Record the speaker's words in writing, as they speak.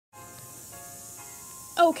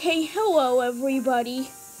Okay, hello everybody.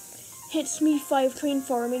 It's me, 5 Train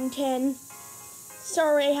Farmington.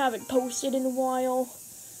 Sorry I haven't posted in a while.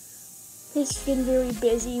 It's been very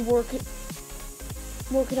busy working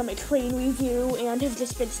on my train review and have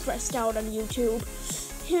just been stressed out on YouTube.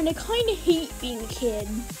 And I kind of hate being a kid.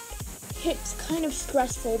 It's kind of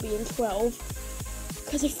stressful being 12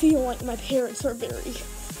 because I feel like my parents are very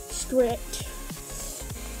strict,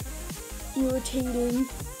 irritating,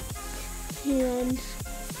 and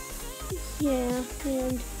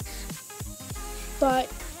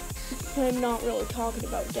but I'm not really talking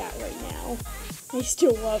about that right now. I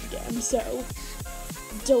still love them, so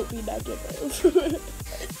don't be negative.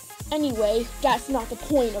 Anyway, that's not the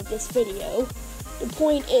point of this video. The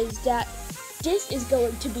point is that this is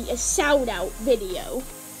going to be a shout-out video.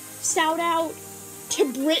 Shout-out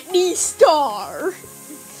to Brittney Star.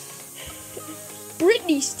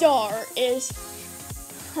 Brittney Star is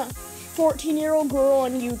a 14-year-old girl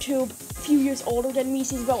on YouTube, a few years older than me.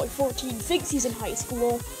 She's about like 14, thinks she's in high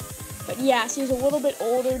school. But yeah, she's a little bit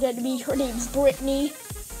older than me. Her name's Brittney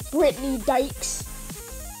Dykes.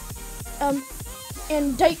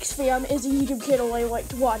 And Dykes Fam is a YouTube channel I like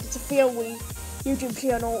to watch. It's a family YouTube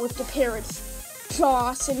channel with the parents,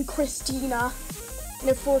 Josh and Christina, and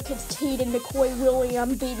their 4 kids, Tate and McCoy,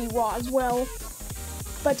 William, baby Roswell.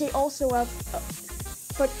 But they also have,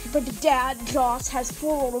 but the dad, Josh, has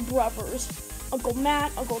 4 older brothers. Uncle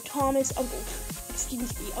Matt, Uncle Thomas,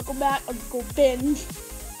 Uncle Matt, Uncle Ben.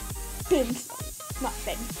 Not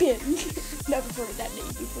Ben, never heard of that name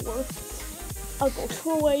before. Uncle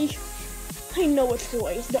Troy. I know a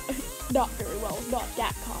Troy, it's not very well, it's not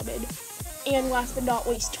that common. And last but not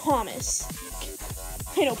least, Thomas.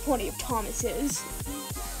 I know plenty of Thomases.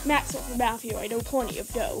 Matt's for Matthew, I know plenty of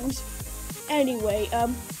those. Anyway,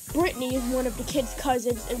 Brittney is one of the kid's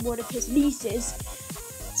cousins and one of his nieces.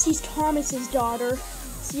 She's Thomas's daughter.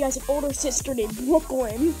 She has an older sister named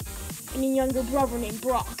Brooklyn and a younger brother named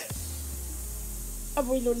Brock.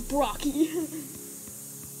 Everyone knows Brocky.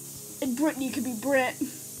 And Brittney could be Britt.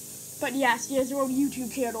 But yeah, she has her own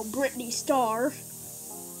YouTube channel, Brittney Star.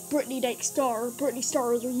 Brittney Dykes Star. Brittney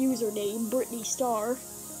Star is her username, Brittney Star.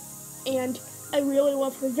 And I really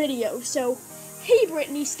love her videos. So, hey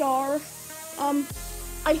Brittney Star.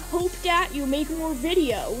 I hope that you make more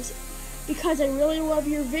videos because I really love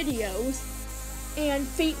your videos. And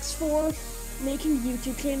thanks for making a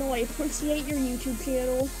YouTube channel. I appreciate your YouTube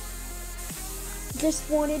channel. Just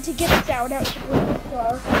wanted to give a shout out to Brittney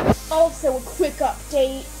Star. Also, a quick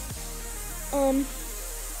update.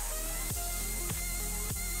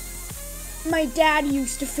 My dad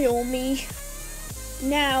used to film me.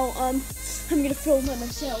 Now, I'm gonna film it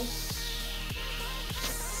myself.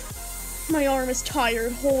 My arm is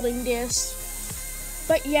tired holding this.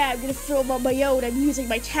 But yeah, I'm gonna film on my own. I'm using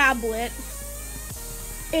my tablet.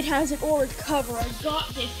 It has an orange cover. I got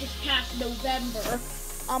this past November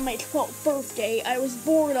on my 12th birthday. I was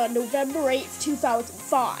born on November 8th,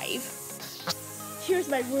 2005. Here's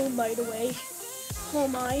my room, by the way. All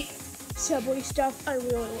my subway stuff. I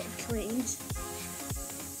really love trains.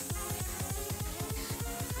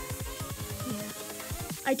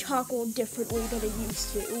 I talk a little differently than I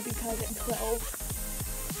used to because I'm 12.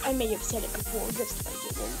 I may have said it before, just if I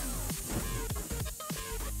didn't.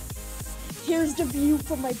 Here's the view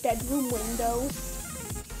from my bedroom window.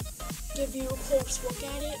 Give you a close look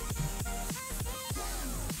at it.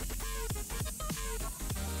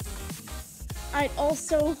 I'd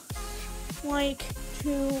also like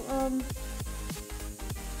to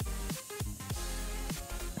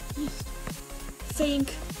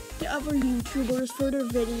thank the other YouTubers for their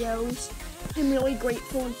videos. I'm really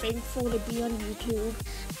grateful and thankful to be on YouTube.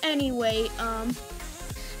 Anyway,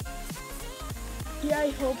 yeah, I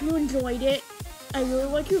hope you enjoyed it. I really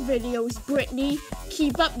like your videos, Brittney.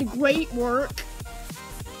 Keep up the great work.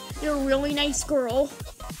 You're a really nice girl.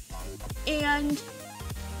 And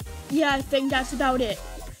yeah, I think that's about it.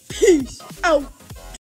 Peace out.